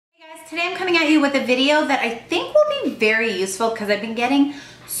Today I'm coming at you with a video that I think will be very useful because I've been getting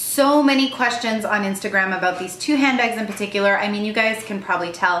so many questions on Instagram about these two handbags in particular. I mean, you guys can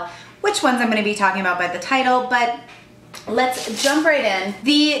probably tell which ones I'm going to be talking about by the title, but let's jump right in.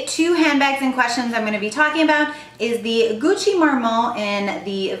 The two handbags in questions I'm going to be talking about is the Gucci Marmont in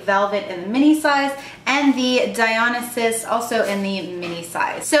the velvet in the mini size and the DIONYSUS also in the mini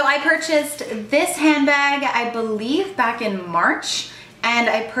size. So I purchased this handbag, I believe, back in March. And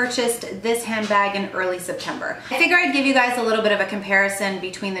I purchased this handbag in early September. I figure I'd give you guys a little bit of a comparison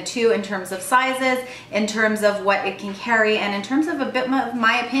between the two in terms of sizes, in terms of what it can carry, and in terms of a bit of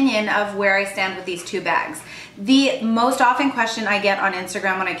my opinion of where I stand with these two bags. The most often question I get on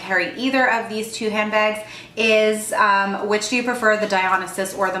Instagram when I carry either of these two handbags is, which do you prefer, the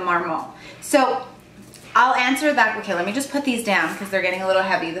DIONYSUS or the Marmont? So I'll answer that. Okay, let me just put these down because they're getting a little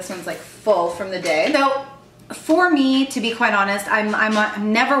heavy. This one's like full from the day. So for me, to be quite honest,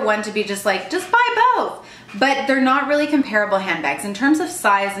 I'm never one to be just like, just buy both. But they're not really comparable handbags. In terms of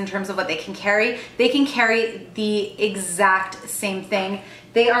size, in terms of what they can carry the exact same thing.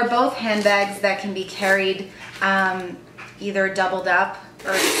 They are both handbags that can be carried either doubled up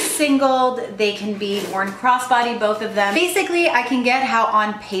or singled. They can be worn crossbody, both of them. Basically, I can get how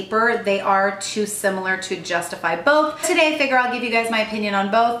on paper they are too similar to justify both. Today I figure I'll give you guys my opinion on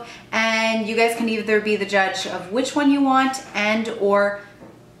both, and you guys can either be the judge of which one you want and or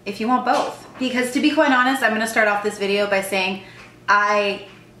if you want both. Because to be quite honest, I'm gonna start off this video by saying I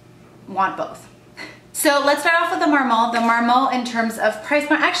want both. So let's start off with the Marmont. The Marmont in terms of price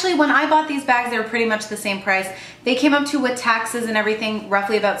point, actually when I bought these bags, they were pretty much the same price. They came up to, with taxes and everything,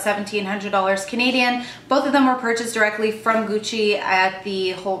 roughly about $1,700 Canadian. Both of them were purchased directly from Gucci at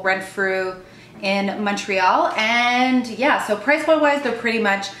the whole Renfrew in Montreal. And yeah, so price point wise, they're pretty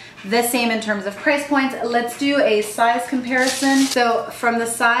much the same in terms of price points. Let's do a size comparison. So from the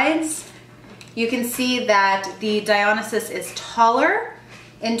sides, you can see that the DIONYSUS is taller.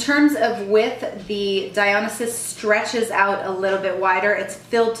 In terms of width, the DIONYSUS stretches out a little bit wider. It's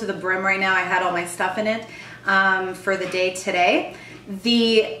filled to the brim right now. I had all my stuff in it for the day today.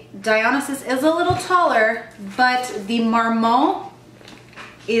 The DIONYSUS is a little taller, but the Marmont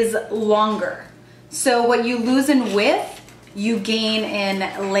is longer. So what you lose in width, you gain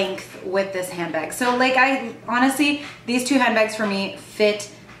in length with this handbag. So like honestly, these two handbags for me fit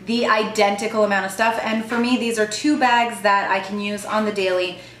the identical amount of stuff, and for me these are two bags that I can use on the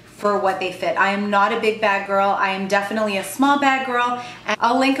daily for what they fit. I am not a big bag girl. I am definitely a small bag girl, and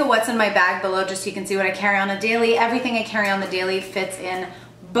I'll link a what's in my bag below just so you can see what I carry on a daily. Everything I carry on the daily fits in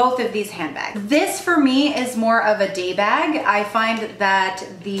both of these handbags. This for me is more of a day bag. I find that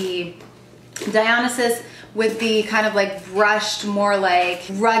the DIONYSUS with the kind of like brushed, more like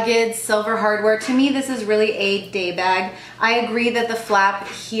rugged silver hardware, to me this is really a day bag. I agree that the flap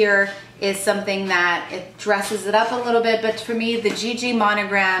here is something that it dresses it up a little bit, but for me the GG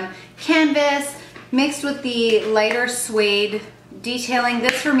monogram canvas mixed with the lighter suede detailing,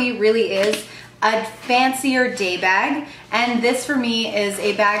 this for me really is a fancier day bag. And this for me is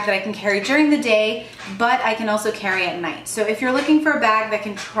a bag that I can carry during the day, but I can also carry at night. So if you're looking for a bag that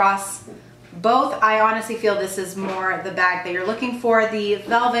can cross both, I honestly feel this is more the bag that you're looking for. The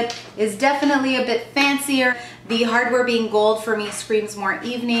velvet is definitely a bit fancier. The hardware being gold for me screams more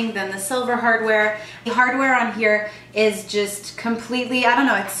evening than the silver hardware. The hardware on here is just completely, I don't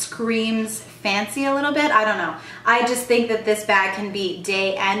know, it screams fancy a little bit. I don't know. I just think that this bag can be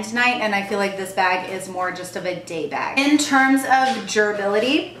day and night, and I feel like this bag is more just of a day bag. In terms of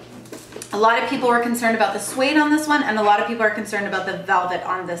durability, a lot of people are concerned about the suede on this one, and a lot of people are concerned about the velvet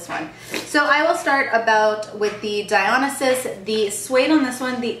on this one. So I will start with the DIONYSUS. The suede on this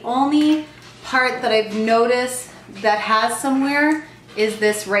one, the only part that I've noticed that has some wear is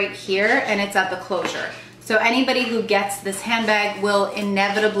this right here, and it's at the closure. So anybody who gets this handbag will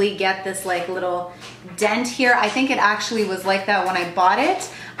inevitably get this like little dent here. I think it actually was like that when I bought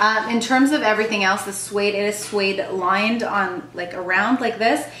it. In terms of everything else, the suede, it is suede lined on like around like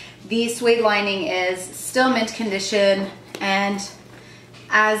this. The suede lining is still mint condition, and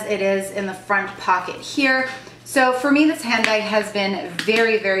as it is in the front pocket here. So for me, this handbag has been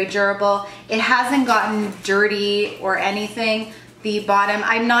very, very durable. It hasn't gotten dirty or anything. The bottom,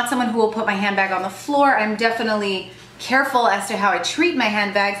 I'm not someone who will put my handbag on the floor. I'm definitely careful as to how I treat my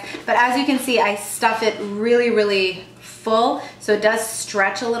handbags, but as you can see, I stuff it really, really full, so it does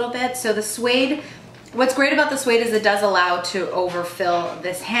stretch a little bit. So the suede, what's great about the suede is it does allow to overfill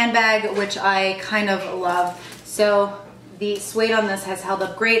this handbag, which I kind of love. So the suede on this has held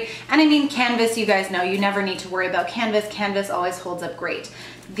up great. And I mean, canvas, you guys know, you never need to worry about canvas. Canvas always holds up great.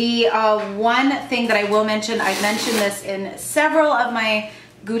 The one thing that I will mention, I've mentioned this in several of my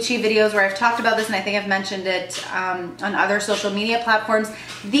Gucci videos where I've talked about this, and I think I've mentioned it on other social media platforms.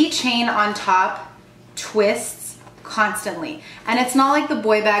 The chain on top twists constantly, and it's not like the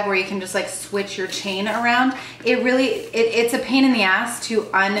boy bag where you can just like switch your chain around. It's a pain in the ass to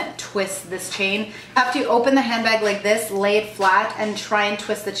untwist this chain. You have to open the handbag like this, lay it flat, and try and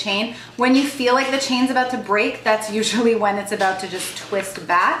twist the chain. When you feel like the chain's about to break, that's usually when it's about to just twist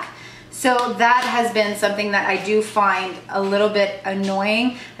back. So that has been something that I do find a little bit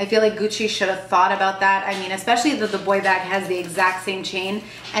annoying. I feel like Gucci should have thought about that. I mean, especially that the boy bag has the exact same chain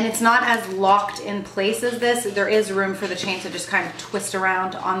and it's not as locked in place as this. There is room for the chain to just kind of twist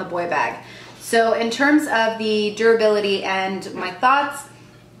around on the boy bag. So in terms of the durability and my thoughts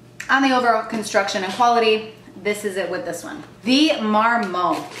on the overall construction and quality, this is it with this one. The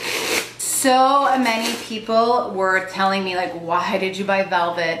Marmont. So many people were telling me like, why did you buy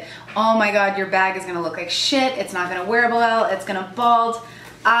velvet? Oh my God, your bag is gonna look like shit. It's not gonna wear well, it's gonna bald.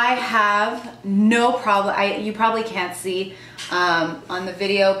 I have no problem. You probably can't see on the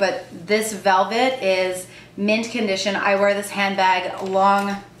video, but this velvet is mint condition. I wear this handbag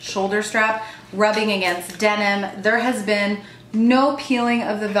long shoulder strap, rubbing against denim. There has been no peeling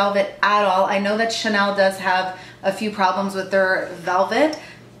of the velvet at all. I know that Chanel does have a few problems with their velvet.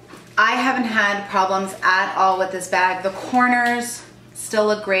 I haven't had problems at all with this bag. The corners still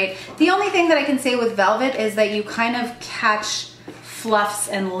look great. The only thing that I can say with velvet is that you kind of catch fluffs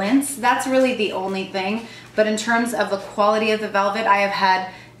and lints. That's really the only thing. But in terms of the quality of the velvet, I have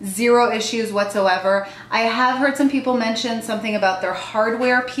had zero issues whatsoever. I have heard some people mention something about their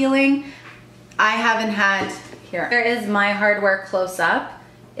hardware peeling. I haven't had, here. There is my hardware close up.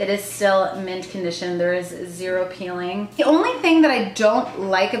 It is still mint condition. There is zero peeling. The only thing that I don't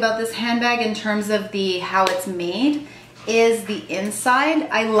like about this handbag in terms of how it's made is the inside.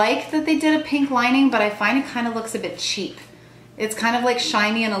 I like that they did a pink lining, but I find it kind of looks a bit cheap. It's kind of like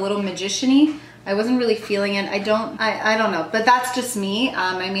shiny and a little magician-y. I wasn't really feeling it. I don't know, but that's just me.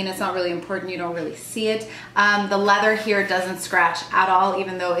 I mean, it's not really important. You don't really see it. The leather here doesn't scratch at all,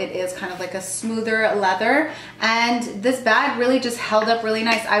 even though it is kind of like a smoother leather. And this bag really just held up really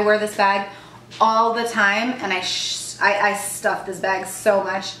nice. I wear this bag all the time, and I stuff this bag so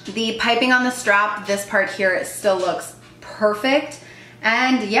much. The piping on the strap, this part here, still looks perfect.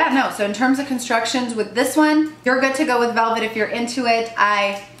 And yeah, no, so in terms of constructions with this one, you're good to go with velvet if you're into it.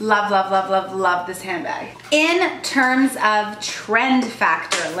 I love, love, love, love, love this handbag. In terms of trend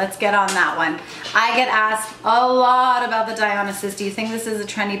factor, let's get on that one. I get asked a lot about the DIONYSUS. Do you think this is a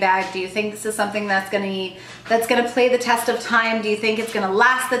trendy bag? Do you think this is something that's gonna play the test of time? Do you think it's gonna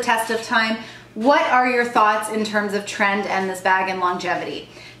last the test of time? What are your thoughts in terms of trend and this bag and longevity?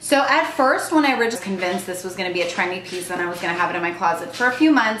 So at first, when I originally was convinced this was gonna be a trendy piece and I was gonna have it in my closet for a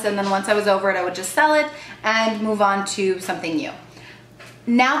few months, and then once I was over it, I would just sell it and move on to something new.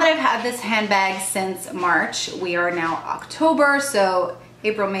 Now that I've had this handbag since March, we are now October, so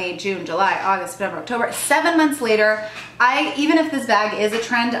April, May, June, July, August, September, October, 7 months later, even if this bag is a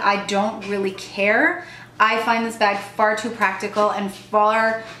trend, I don't really care. I find this bag far too practical and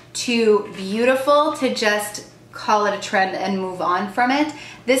far too beautiful to just call it a trend and move on from it.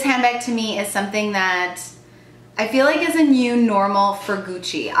 This handbag to me is something that I feel like is a new normal for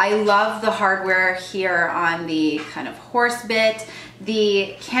Gucci. I love the hardware here on the kind of horse bit.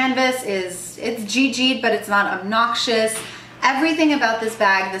 The canvas it's GG'd, but it's not obnoxious. Everything about this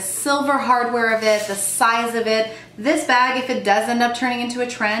bag, the silver hardware of it, the size of it, this bag, if it does end up turning into a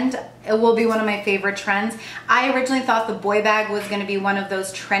trend, it will be one of my favorite trends. I originally thought the boy bag was gonna be one of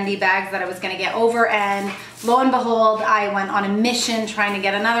those trendy bags that I was gonna get over, and lo and behold, I went on a mission trying to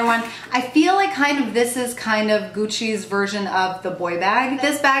get another one. I feel like this is kind of Gucci's version of the boy bag.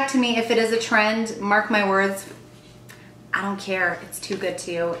 This bag to me, if it is a trend, mark my words, I don't care, it's too good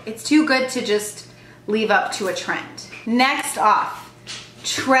to. It's too good to just leave up to a trend. Next off,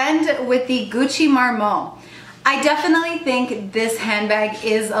 trend with the Gucci Marmont. I definitely think this handbag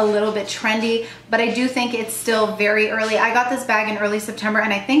is a little bit trendy, but I do think it's still very early. I got this bag in early September,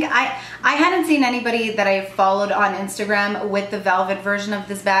 and I think I hadn't seen anybody that I followed on Instagram with the velvet version of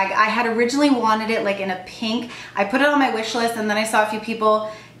this bag. I had originally wanted it like in a pink. I put it on my wish list, and then I saw a few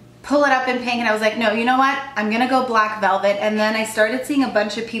people pull it up in pink, and I was like, no, you know what? I'm gonna go black velvet. And then I started seeing a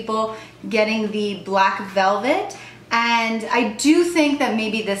bunch of people getting the black velvet. And I do think that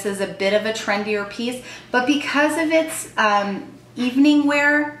maybe this is a bit of a trendier piece, but because of its evening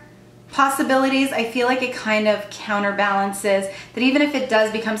wear possibilities, I feel like it kind of counterbalances that even if it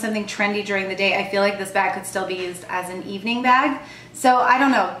does become something trendy during the day, I feel like this bag could still be used as an evening bag. So I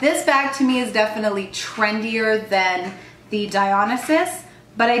don't know, this bag to me is definitely trendier than the DIONYSUS,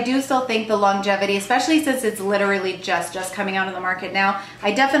 but I do still think the longevity, especially since it's literally just coming out of the market now,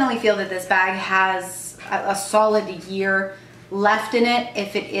 I definitely feel that this bag has a solid year left in it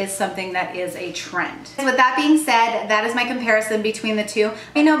if it is something that is a trend. With that being said, that is my comparison between the two.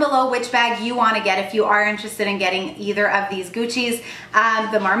 Let me know below which bag you want to get if you are interested in getting either of these Gucci's,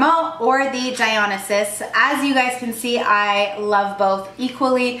 the Marmont or the Dionysus. As you guys can see, I love both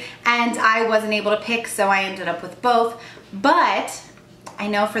equally and I wasn't able to pick, so I ended up with both. But I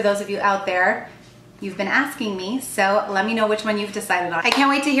know for those of you out there, you've been asking me, so let me know which one you've decided on. I can't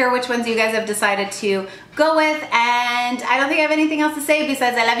wait to hear which ones you guys have decided to go with, and I don't think I have anything else to say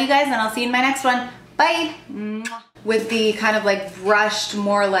besides I love you guys, and I'll see you in my next one. Bye! With the kind of like brushed,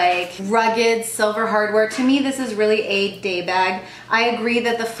 more like rugged silver hardware, to me this is really a day bag. I agree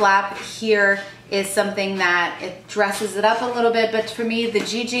that the flap here is something that it dresses it up a little bit, but for me the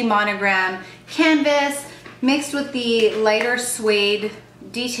GG monogram canvas mixed with the lighter suede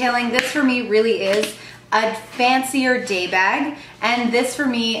detailing, this for me really is a fancier day bag, and this for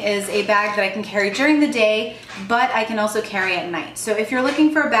me is a bag that I can carry during the day, but I can also carry at night. So if you're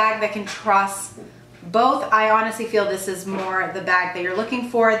looking for a bag that can cross both, I honestly feel this is more the bag that you're looking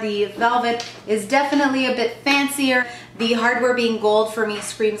for. The velvet is definitely a bit fancier. The hardware being gold for me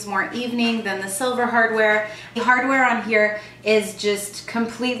screams more evening than the silver hardware. The hardware on here is just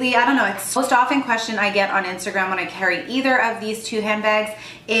completely, I don't know, it's the most often question I get on Instagram when I carry either of these two handbags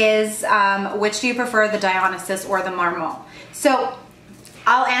is which do you prefer, the Dionysus or the Marmont? So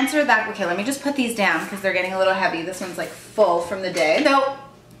I'll answer that. Okay, let me just put these down because they're getting a little heavy. This one's like full from the day. So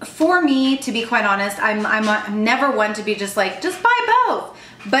for me, to be quite honest, I'm never one to be just like, just buy both.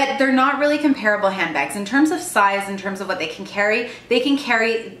 But they're not really comparable handbags. In terms of size, in terms of what they can carry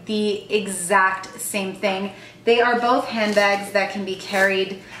the exact same thing. They are both handbags that can be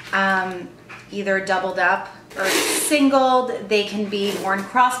carried either doubled up or singled. They can be worn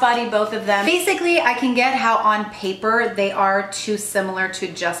crossbody, both of them. Basically, I can get how on paper they are too similar to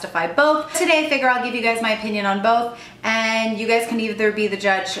justify both. Today I figure I'll give you guys my opinion on both, and you guys can either be the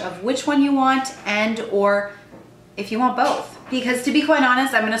judge of which one you want and or if you want both. Because to be quite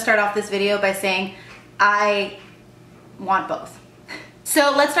honest, I'm gonna start off this video by saying I want both.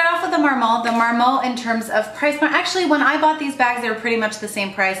 So let's start off with the Marmont. The Marmont in terms of price point, actually when I bought these bags, they were pretty much the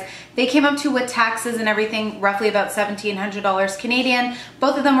same price. They came up to, with taxes and everything, roughly about $1,700 Canadian.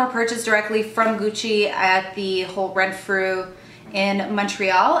 Both of them were purchased directly from Gucci at the whole Renfrew in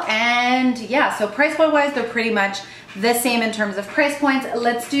Montreal. And yeah, so price point wise, they're pretty much the same in terms of price points.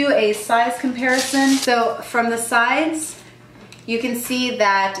 Let's do a size comparison. So from the sides, you can see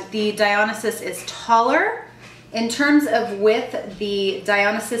that the Dionysus is taller. In terms of width, the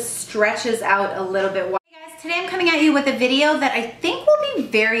Dionysus stretches out a little bit wider. Hey guys, today I'm coming at you with a video that I think will be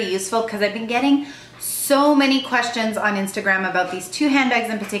very useful because I've been getting so many questions on Instagram about these two handbags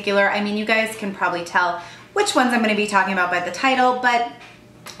in particular. I mean, you guys can probably tell which ones I'm going to be talking about by the title, but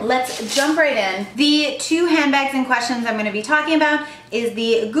let's jump right in. The two handbags in questions I'm going to be talking about is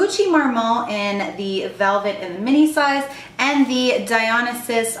the Gucci Marmont in the velvet in the mini size and the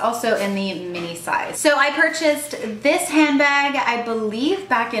Dionysus also in the mini size. So I purchased this handbag, I believe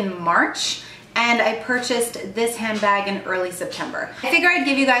back in March, and I purchased this handbag in early September. I figure I'd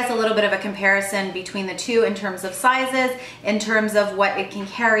give you guys a little bit of a comparison between the two in terms of sizes, in terms of what it can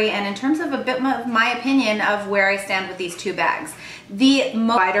carry, and in terms of a bit of my opinion of where I stand with these two bags. The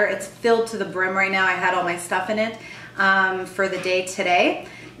wider, it's filled to the brim right now. I had all my stuff in it for the day today.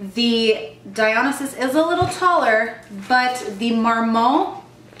 The Dionysus is a little taller, but the Marmont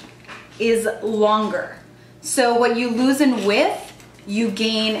is longer. So what you lose in width, you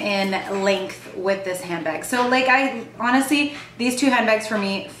gain in length with this handbag. So like honestly, these two handbags for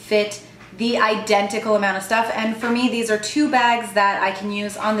me fit the identical amount of stuff. And for me, these are two bags that I can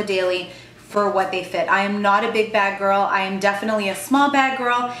use on the daily for what they fit. I am not a big bag girl. I am definitely a small bag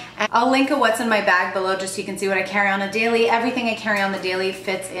girl. And I'll link a what's in my bag below just so you can see what I carry on a daily. Everything I carry on the daily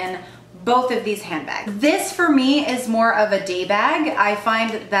fits in both of these handbags. This for me is more of a day bag. I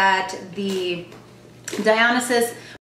find that the Dionysus